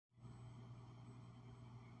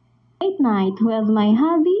Night with my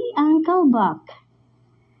hubby, Uncle Buck.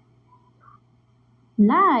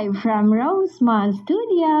 Live from Rosemont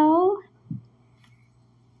Studio.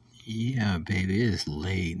 Yeah, baby, it's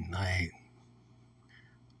late night.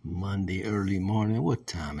 Monday early morning. What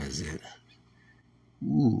time is it?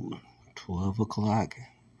 Ooh, 12 o'clock.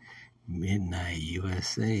 Midnight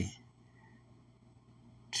USA.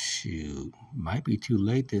 Shoot, might be too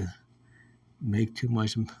late to make too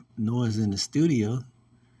much noise in the studio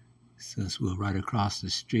since we're right across the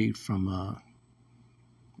street from,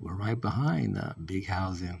 we're right behind the big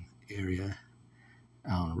housing area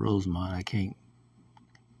out in Rosemont. I can't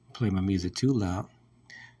play my music too loud.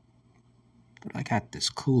 But I got this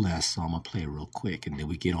cool ass song. I'm gonna play it real quick, and then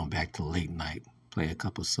we get on back to late night. Play a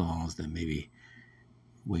couple songs, then maybe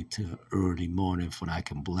wait till early morning when I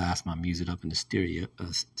can blast my music up in the studio.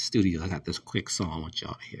 I got this quick song I want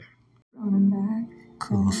y'all to hear.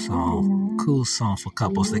 Cool song for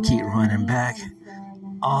couples that keep running back.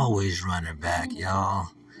 Always running back, y'all.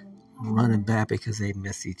 Running back because they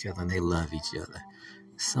miss each other and they love each other.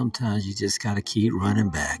 Sometimes you just gotta keep running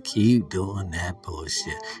back, keep doing that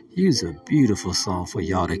bullshit. Here's a beautiful song for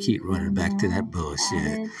y'all to keep running back to that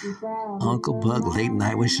bullshit. Uncle Buck, Late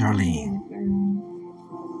Night with Charlene.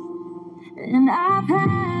 And I've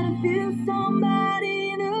had a few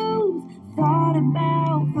somebody new thought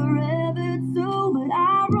about forever too, but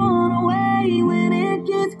I run away when it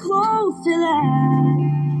gets close to that.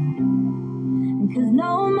 'Cause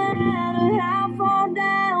no matter how far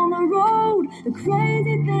down the road, the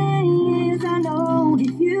crazy thing is I know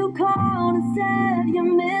if you called and said you're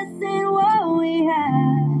missing what we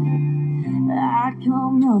had, I'd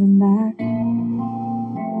come running back.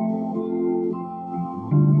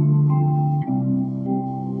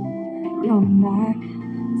 Running back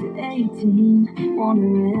to 18,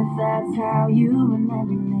 wonder if that's how you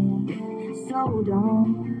remember me. So dumb,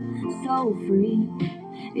 so free.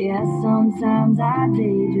 Yeah, sometimes I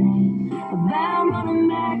daydream about running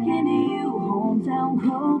back into you. Hometown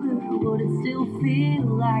Kroger, would it still feel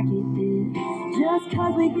like it did? Just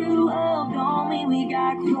 'cause we grew up don't mean we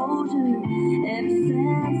got closure. Ever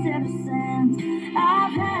since,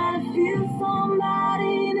 I've had a few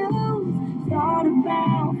somebody new thought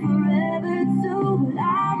about forever too, but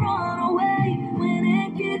I run away when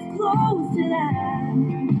it gets close to that.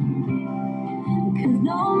 'Cause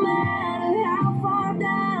no matter how far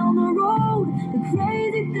down the road, the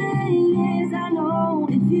crazy thing is I know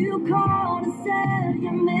if you called and said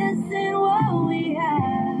you're missing what we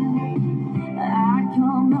had, I'd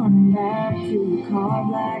come running back to the car,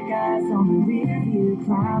 black eyes on the rear view,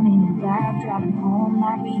 climbing your back, driving home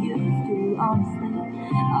like we used to. Honestly,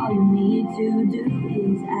 all you need to do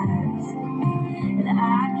is ask, and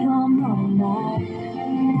I'd come running back.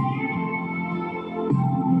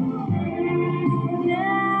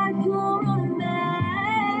 Yeah, I'd come running back.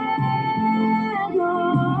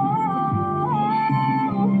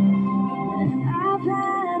 Oh, and I've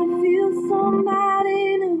had a few somebody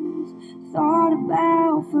new thought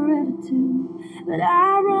about forever too, but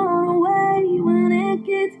I run away when it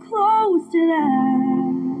gets close to that.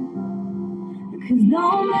 'Cause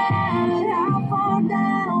no matter how far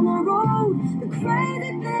down the road, the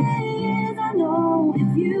crazy thing is I know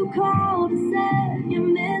if you called and said you're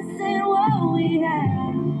missing what we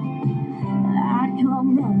had, I'd come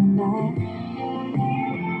running back.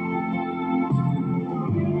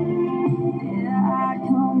 Yeah, I'd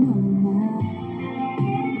come running back.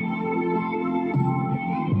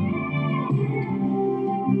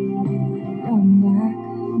 Run back,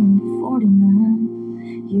 number 49.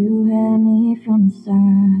 You had me from the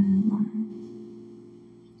sideline.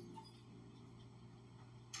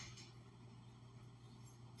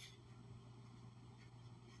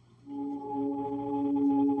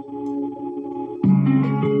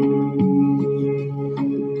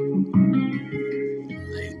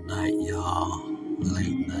 Late night, y'all.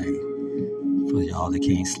 Late night. For y'all that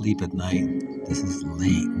can't sleep at night, this is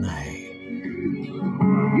late night.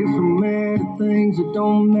 Get so mad at things that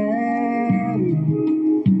don't matter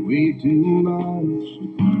way too much.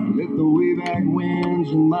 Let the way back winds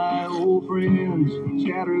and my old friends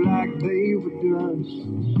scatter like they were dust.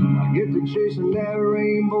 I get to chasing that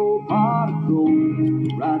rainbow pot of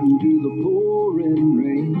gold, riding through the pouring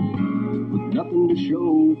rain with nothing to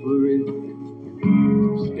show for it,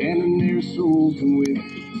 standing there soaking wet.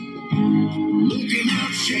 Looking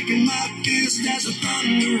up, shaking my fist as the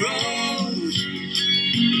thunder rolls.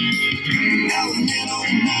 Now and then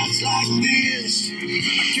on nights like this, I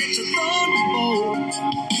catch a thunderbolt.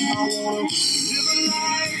 I wanna live a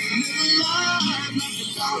life like the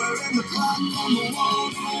dollar and the clock on the wall.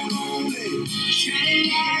 Don't only shine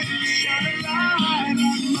a light,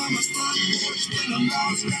 mama start I'm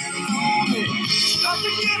lost and lonely. Stop the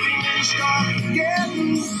giving and start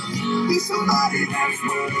forgetting. Be somebody that's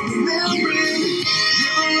worth remembering.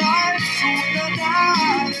 Live a life so when I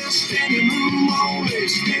die, there's standing room only,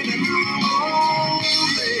 standing room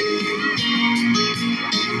only.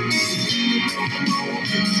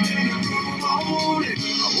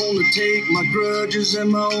 I wanna take my grudges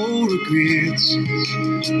and my old regrets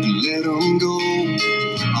and let them go.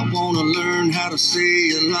 I wanna learn how to say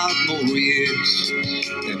a lot more yes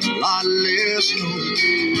and a lot less no.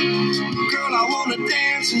 Girl, I wanna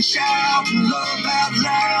dance and shout and love out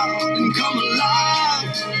loud and come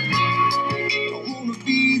alive. Don't wanna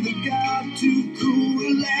be the guy too cool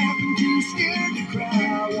to laugh and too scared to cry.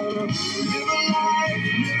 I wanna live a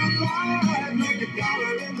life like a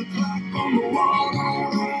dollar in the clock on the wall.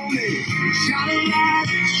 Shine a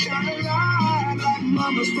light like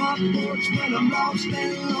mama's front porch when I'm lost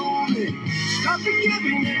and lonely. Stop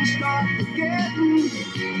forgiving and start forgetting.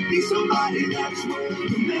 Be somebody that's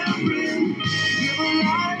worth remembering. Live a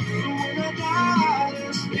life so when I die,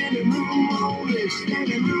 there's standing room only,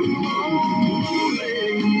 standing room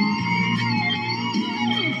only.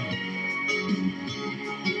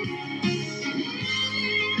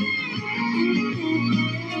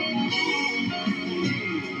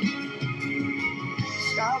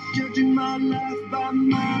 Stop judging my life by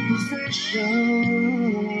my possessions.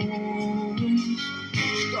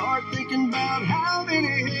 Start thinking about how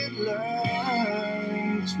many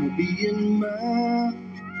headlights will be in my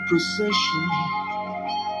procession.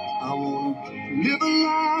 I wanna live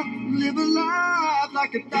a life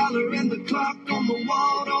like a dollar and the clock on the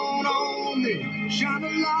wall don't own me. Shine a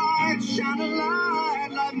light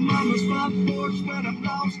like mama's front porch when I'm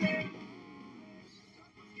lost in.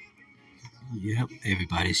 Yep,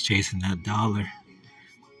 everybody's chasing that dollar,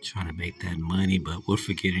 trying to make that money, but we're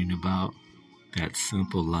forgetting about that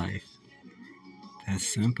simple life. That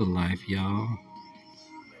simple life, y'all.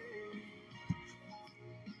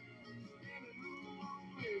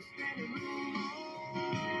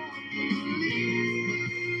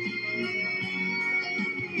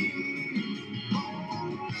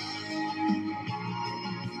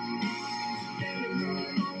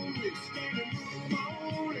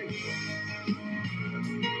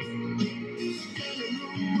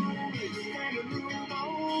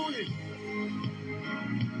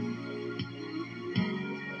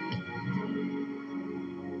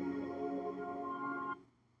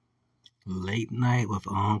 Late night with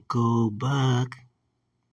Uncle Buck.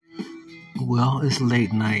 Well, it's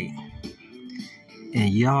late night, and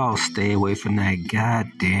y'all stay away from that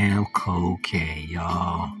goddamn cocaine,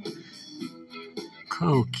 y'all.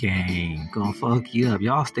 Cocaine gonna fuck you up.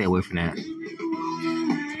 Y'all stay away from that.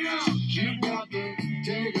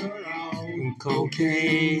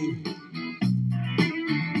 Cocaine.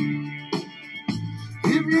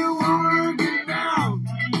 If you wanna get down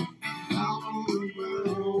on the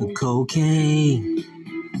road. Cocaine.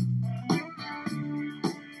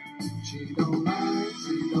 She don't lie.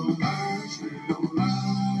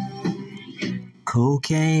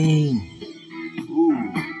 Cocaine.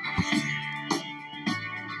 Ooh.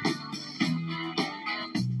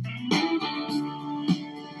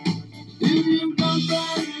 If you got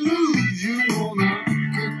that blues, you wanna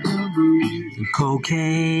get that blues.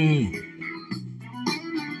 Cocaine.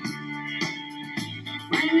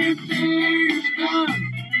 When you think it's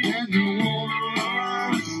done, then you wanna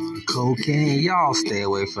run. Cocaine, y'all stay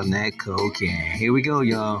away from that cocaine. Here we go,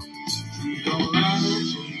 y'all. She don't lie,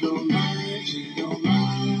 she don't lie, she don't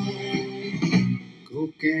lie.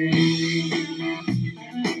 Cocaine.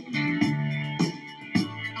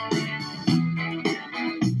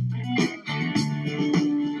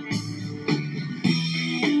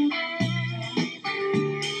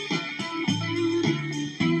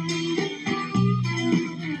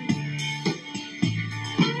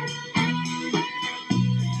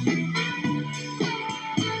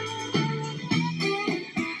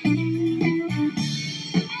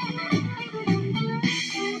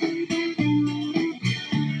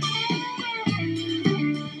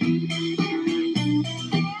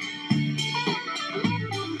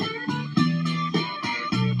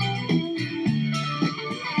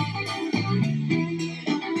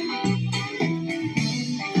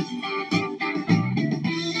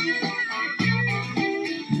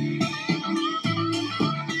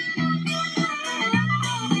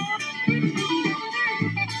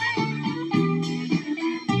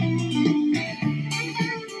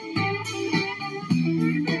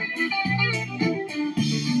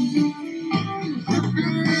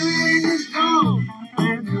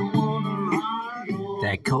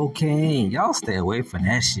 That cocaine, y'all stay away from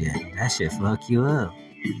that shit. That shit fuck you up.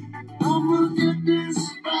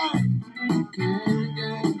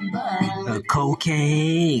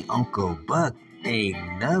 Cocaine, Uncle Buck ain't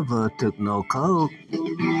never took no coke.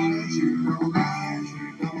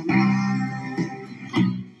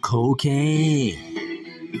 Cocaine.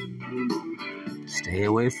 Stay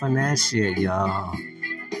away from that shit, y'all.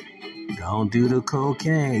 Don't do the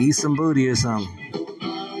cocaine. Eat some booty or something.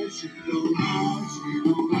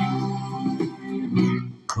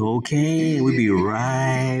 Cocaine. We'll be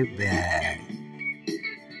right back.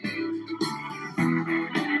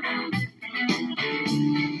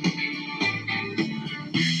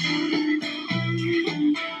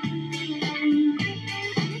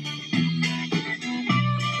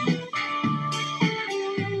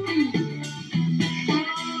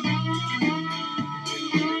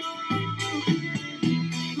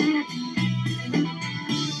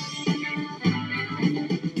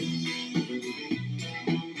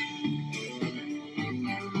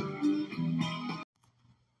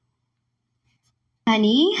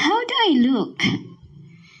 Honey, how do I look?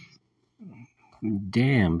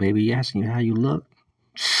 Damn, baby, you asking how you look?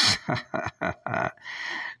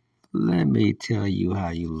 Let me tell you how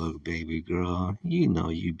you look, baby girl. You know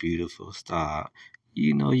you beautiful. Stop.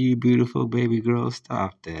 You know you beautiful, baby girl.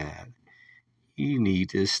 Stop that. You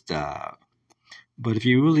need to stop. But if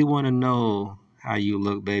you really want to know how you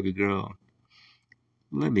look, baby girl,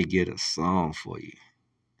 let me get a song for you.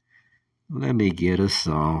 Let me get a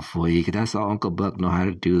song for you. 'Cause that's all Uncle Buck know how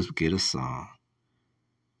to do is get a song.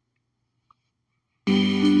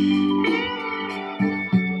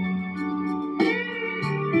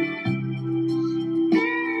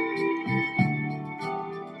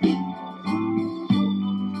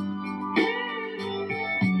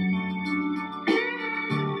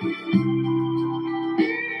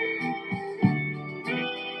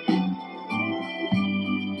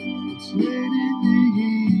 It's late in the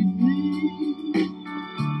evening.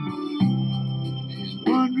 She's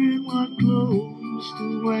wondering what clothes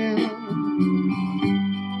to wear.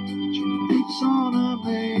 She puts on her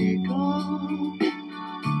makeup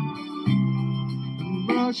and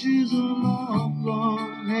brushes her long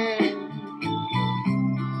blonde hair.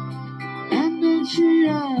 And then she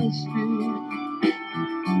asks me,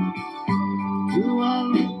 do I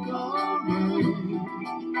look alright?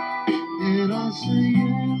 And I say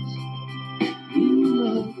yes, you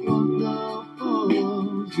look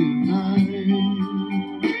wonderful tonight.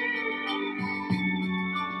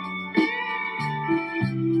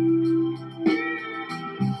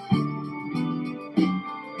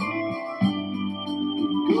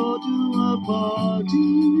 Go to a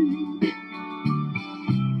party,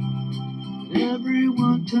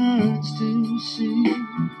 everyone turns to see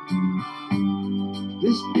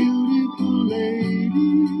this beautiful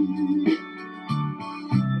lady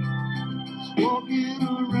is walking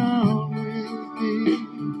around with me.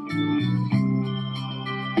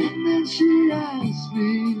 And then she asks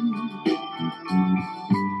me,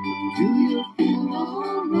 do you feel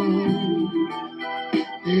alright?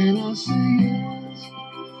 And I say yes,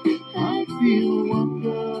 I feel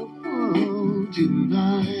wonderful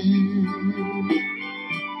tonight.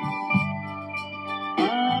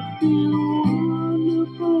 I feel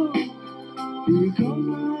wonderful because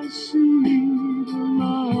I see the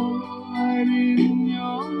love light in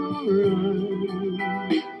your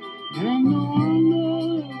eyes. And the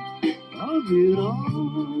wonder of it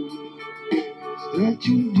all is that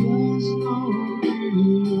you just don't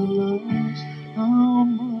realize how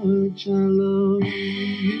much I love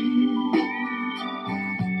you.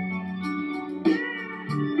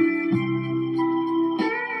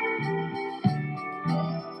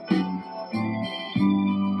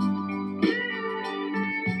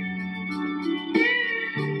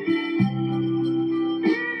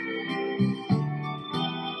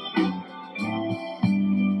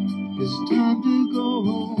 It's time to go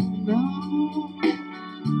home now,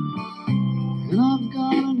 and I've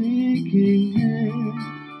got an aching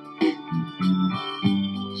head.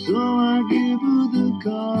 So I give her the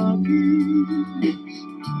copies,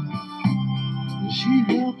 and she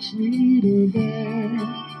helps me to bed.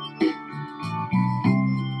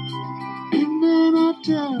 And then I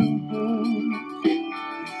tell her,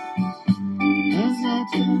 as I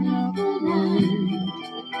turn out the light,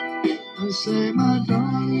 I say, my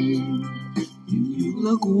darling, You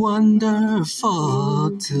look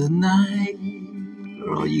wonderful tonight.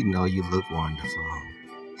 Girl, you know you look wonderful.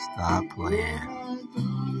 Stop playing.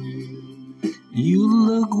 You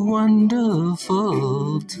look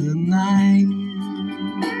wonderful tonight.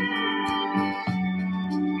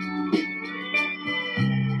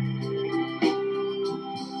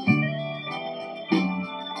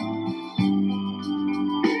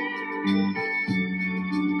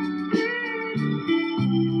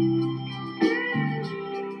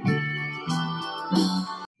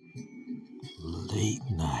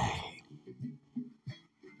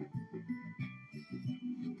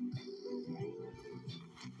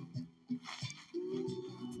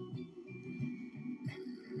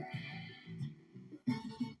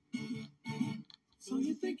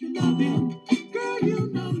 think you love him. Girl, you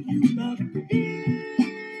know you love him.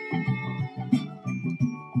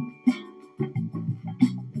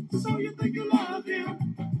 So you think you love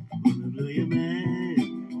him. Wanna blow your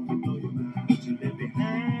mind. Wanna blow your mind. What you left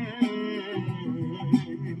behind.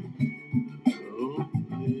 Oh,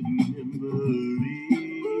 memories.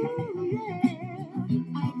 Ooh,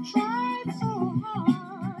 yeah. I tried so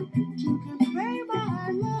hard to convey my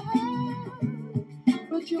love,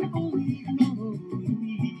 but you only ignored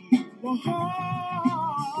me. Well,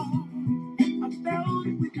 I felt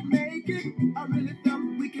we could make it. I really felt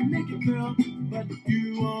we could make it, girl. But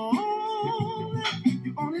you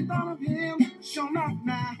only thought of him. Show enough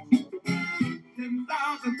now. 10,000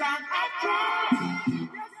 times I tried.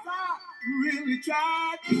 Yes, I really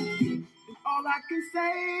tried. And all I can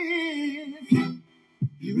say is,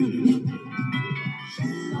 you really love him. Show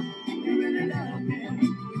enough, you really love him.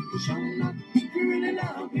 Show enough, you really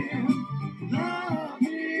love him. Love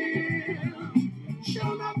him.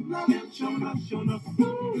 Show enough, love him. Show enough, show enough.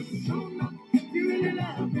 Ooh, show enough, you really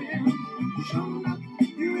love him. Show enough,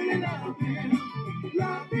 you really love him.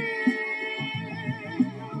 Love him.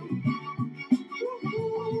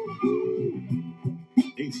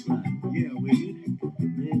 Ace line, yeah, Wade.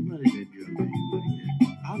 Man, why did that girl do you like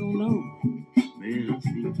that? I don't know. Man, I've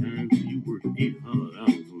seen times when you worked 800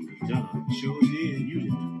 hours on the job. Sure did. You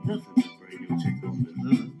didn't do nothing to bring your check home to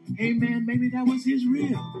her. Hey, man, maybe that was his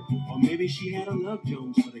real. Or maybe she had a love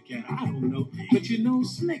Jones for the cat. I don't know. But you know,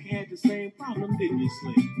 Slick had the same problem, didn't you,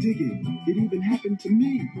 Slick? Dig it. It even happened to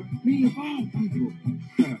me. Me of all people.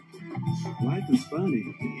 Life is funny.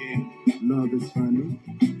 Yeah. Love is funny.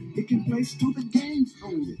 It can play stupid games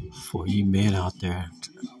on it. For you men out there,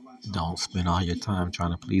 don't spend all your time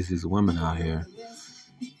trying to please these women out here,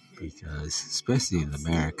 because especially in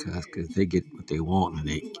America, because they get what they want and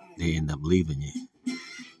they end up leaving you.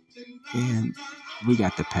 And we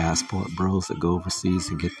got the passport bros that go overseas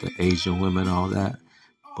and get the Asian women, all that.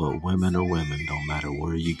 But women are women, don't matter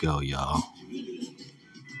where you go, y'all.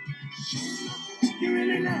 You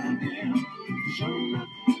really love him. Show enough,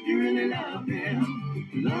 you really love him.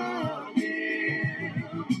 Love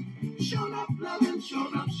him. Show enough, love him. Show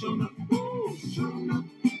enough, show enough. Ooh, show enough,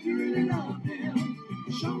 you really love him.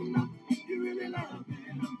 Show enough, you really love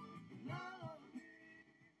him. Love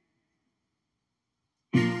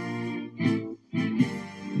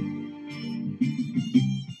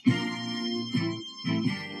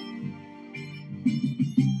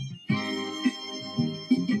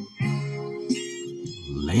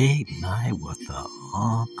Late night with the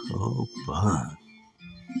Uncle Bud.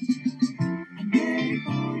 I'm ready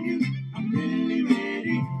for you. I'm really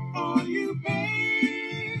ready for you,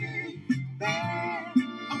 baby.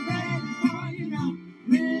 I'm ready for you now.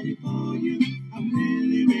 Ready for you. I'm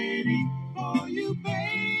really ready for you,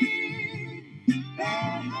 baby.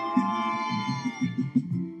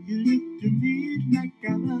 You look to me like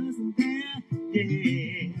I wasn't there.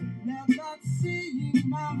 Yeah. Never seeing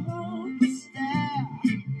my home stare.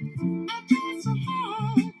 I tried so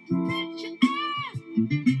hard to catch your eye,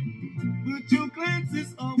 but your glance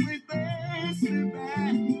is always passed me by. I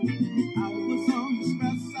was on the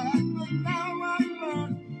stress side, but now I'm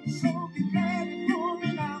learned. So be ready for me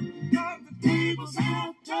now, 'cause the tables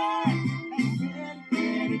have turned. I'm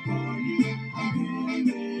ready for you. I'm really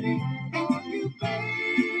ready for you,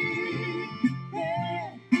 baby.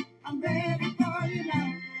 I'm ready for you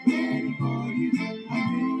now. Ready for you.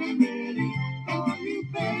 I'm really ready for you,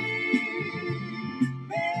 baby.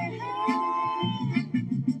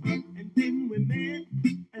 And then we met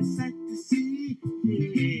and sat to see.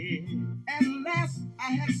 Yeah. At last,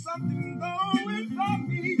 I had something going for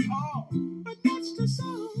me. Oh, but that's the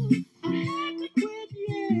song. I had to quit,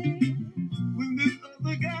 yeah. When this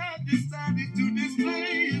other guy decided to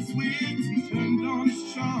display his wits, he turned on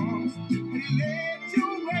his charms and he led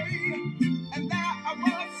your way. And now I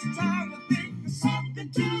was trying to think of something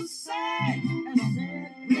to say. And I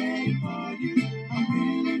said, ready for you. I'm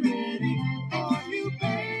really ready for you,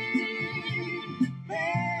 baby.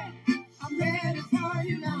 I'm ready for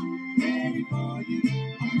you now. Ready for you.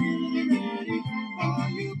 I'm really ready for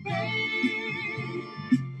you, baby.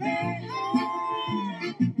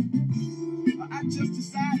 I just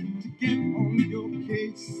decided to get on your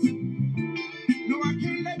case. No, I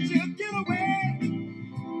can't let you get away.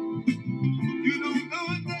 You don't know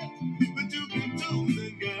it yet, but you've been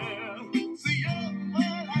chosen, girl. See, you're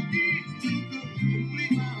what I need to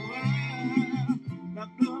complete my world. Now,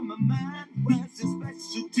 blow my mind was your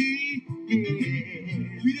specialty,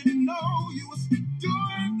 yeah. You didn't know you was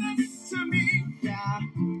doing this to me, yeah.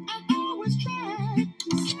 I always tried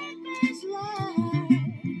to say things right,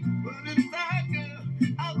 but inside, girl,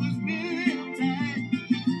 I was really uptight.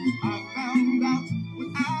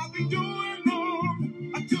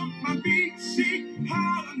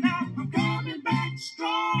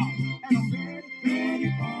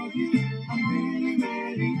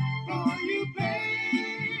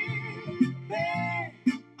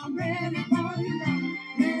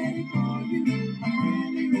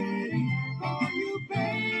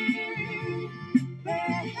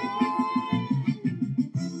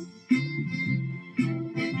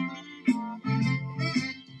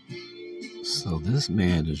 this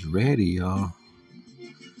man is ready, y'all.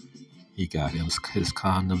 He got his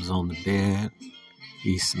condoms on the bed.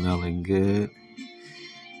 He's smelling good.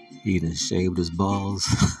 He done shaved his balls.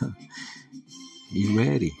 He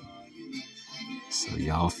ready. So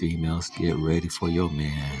y'all females, get ready for your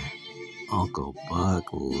man. Uncle Buck,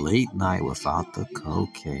 late night without the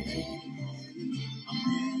cocaine.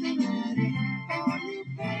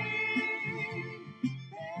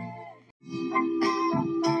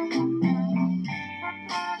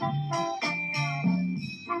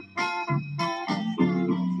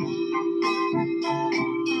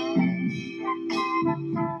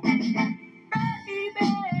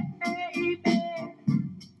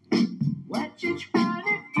 What you trying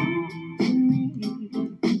to do to me?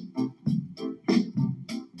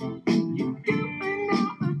 You're doing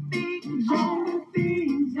all the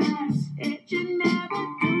things I said you never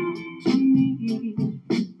do to me.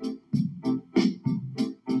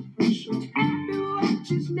 So tell me what's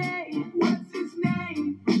his name? What's his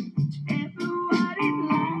name? Tell me what he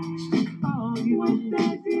likes to call you. What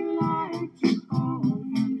does he like to call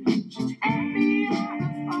you? Just tell me on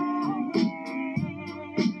the phone.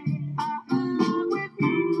 I'm in love with you.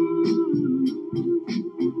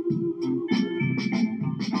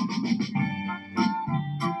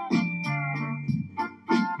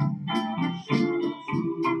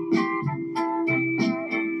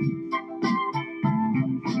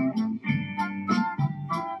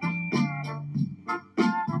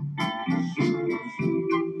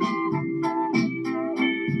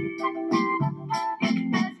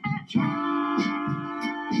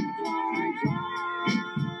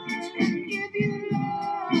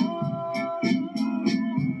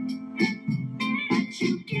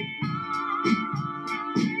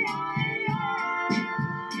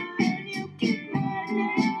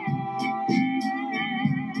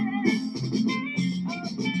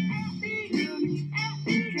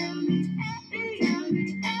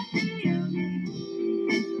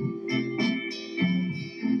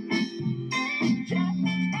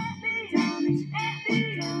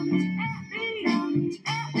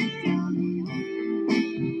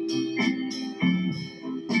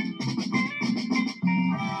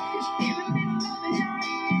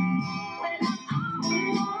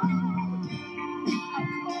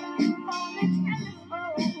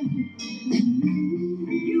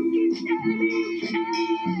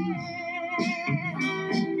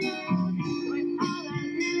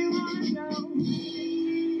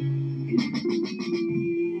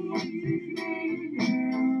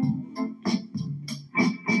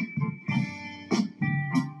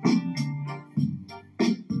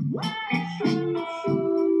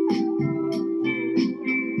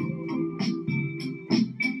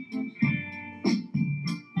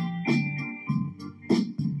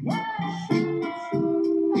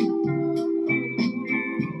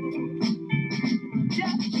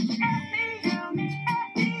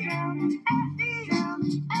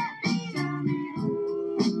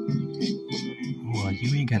 Well,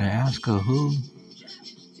 you ain't gotta ask her who.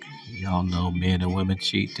 Y'all know men and women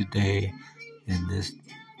cheat today in this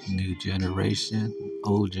new generation,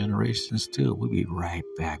 old generations too. We'll be right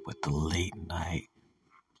back with the late night.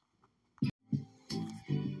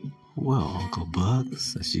 Well, Uncle Buck,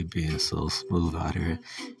 since you being so smooth out here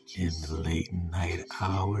in the late night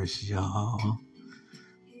hours, y'all,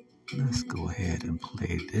 let's go ahead and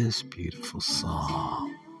play this beautiful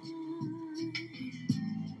song.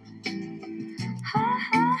 Ha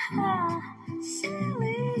ha ha,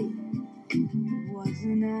 silly,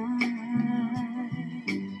 wasn't I?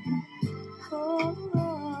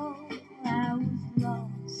 Oh, I was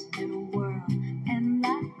lost in a world, and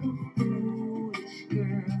like a foolish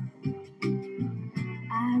girl,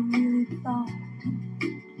 I really thought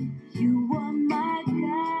you were my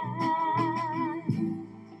guy.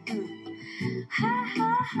 Ha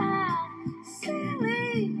ha ha,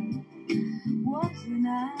 silly, wasn't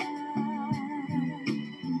I?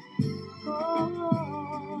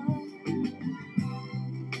 Oh,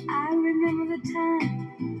 I remember the time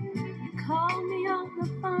you called me on the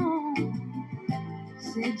phone,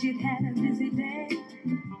 said you'd had a busy day,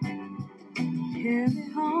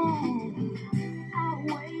 carried home. I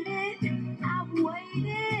waited,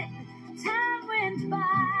 time went by.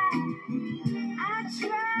 I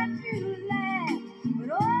tried to laugh, but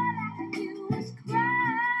all I could do was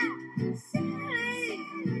cry. Silly,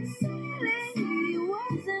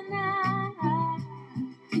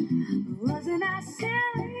 wasn't I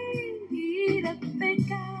silly to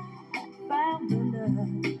think I found the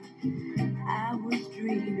love I was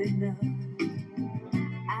dreaming of?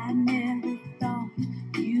 I never thought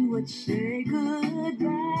you would say goodbye.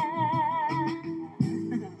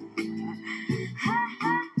 Ha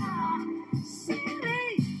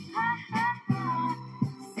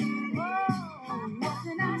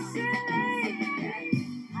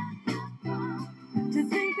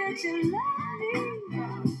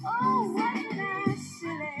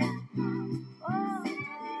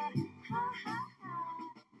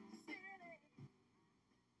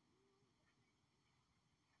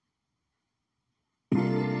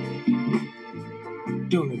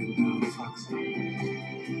Don't let him down, Foxy.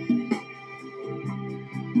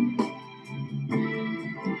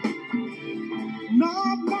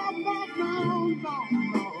 No, no, no, no, no,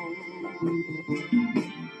 no.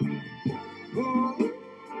 Oh.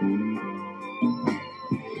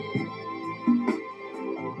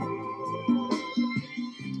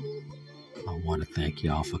 I want to thank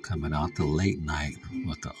y'all for coming out to Late Night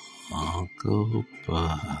with the Uncle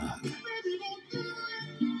Bug.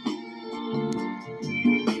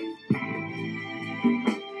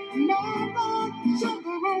 No, no,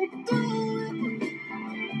 sugar won't do it.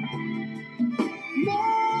 No.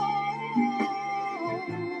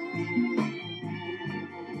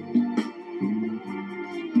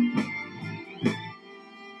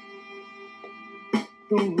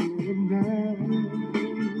 Don't let him down.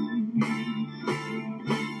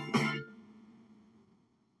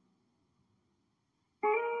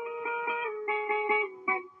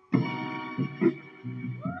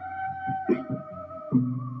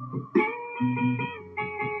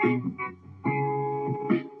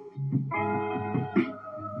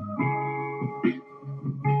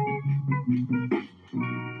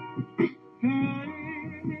 Hey,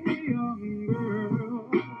 young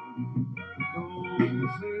girl,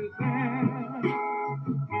 don't sit there.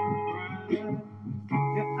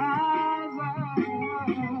 Your eyes are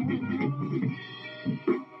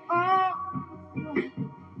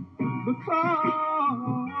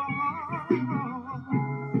because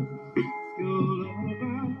your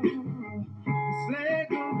lover said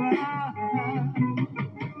goodbye.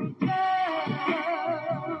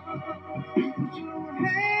 Put your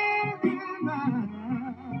hand in mine.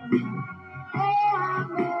 Oh, I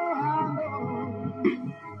know,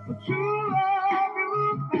 but true love you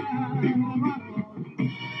find.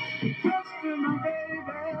 Trust in my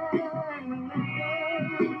baby.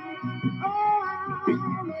 Oh,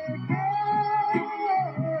 I'll make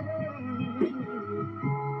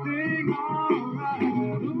everything alright.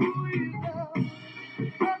 Ooh, yeah.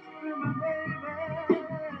 Trust in my baby.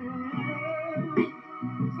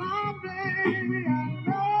 Someday I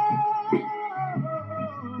know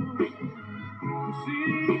to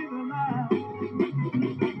see the light.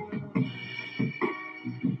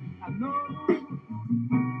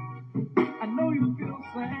 I know you feel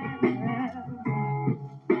sad because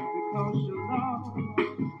you lost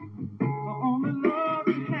the only love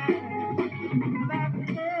you had. That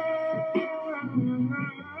girl,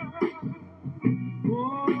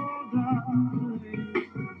 oh darling,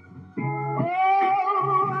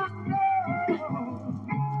 oh I know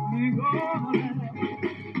you're gonna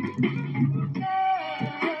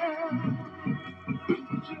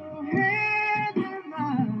put your head in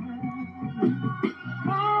mine.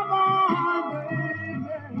 Come on, baby,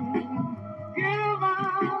 give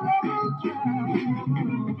my love a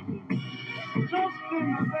try. Trust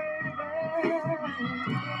in me, baby.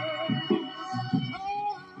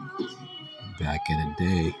 Back in the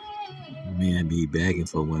day, men be begging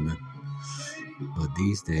for women, but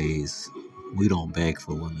these days, we don't beg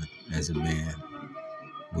for women as a man.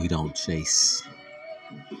 We don't chase.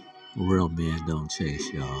 Real men don't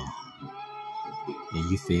chase, y'all.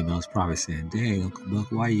 And you females probably saying, dang, Uncle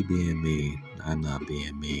Buck, why you being mean? I'm not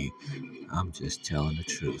being mean. I'm just telling the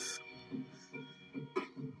truth.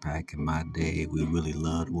 Back in my day, we really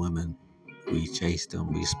loved women. We chased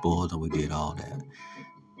them, we spoiled them, we did all that.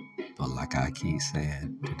 But like I keep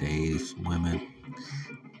saying, today's women,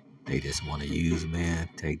 they just want to use men,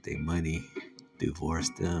 take their money, divorce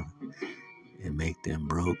them, and make them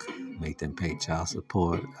broke, make them pay child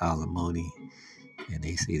support, alimony, and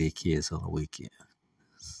they see their kids on the weekend.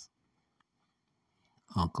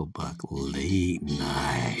 Uncle Buck, Late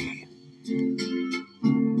Night.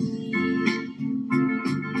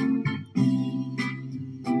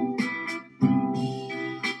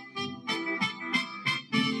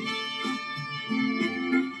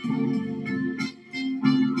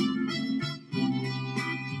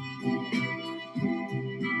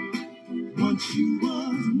 Once you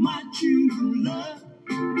was my true love,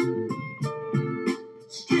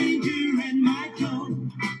 stranger in my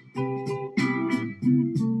home,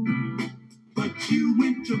 but you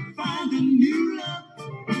went to find a new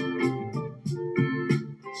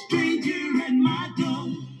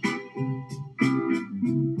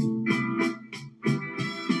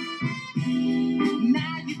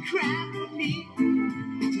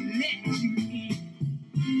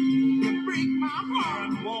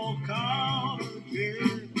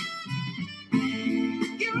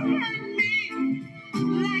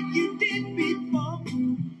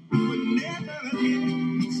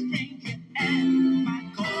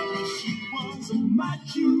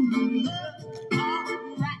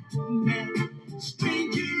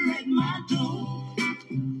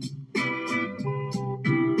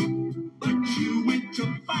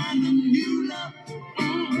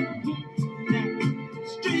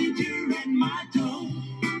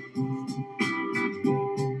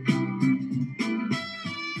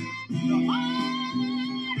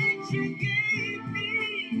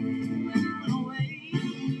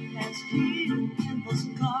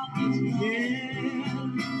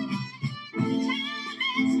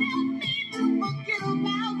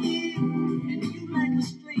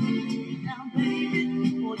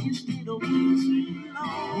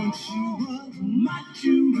Once you was my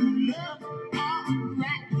true love, all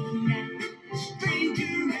right now,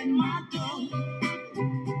 stranger at my door.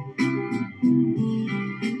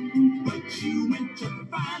 But you went to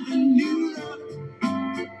find a new love,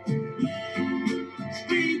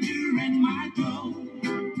 stranger at my door.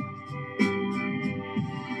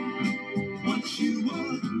 Once you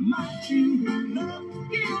was my true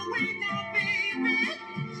love, get away now, baby,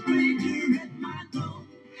 stranger at my door.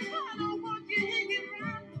 I don't want you hanging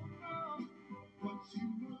around no more. Once you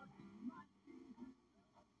was my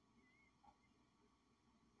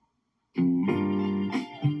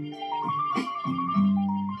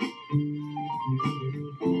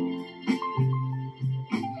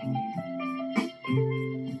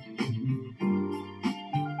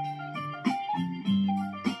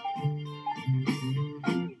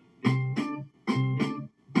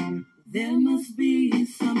There must be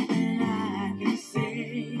something I can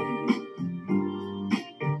say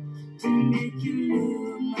to make you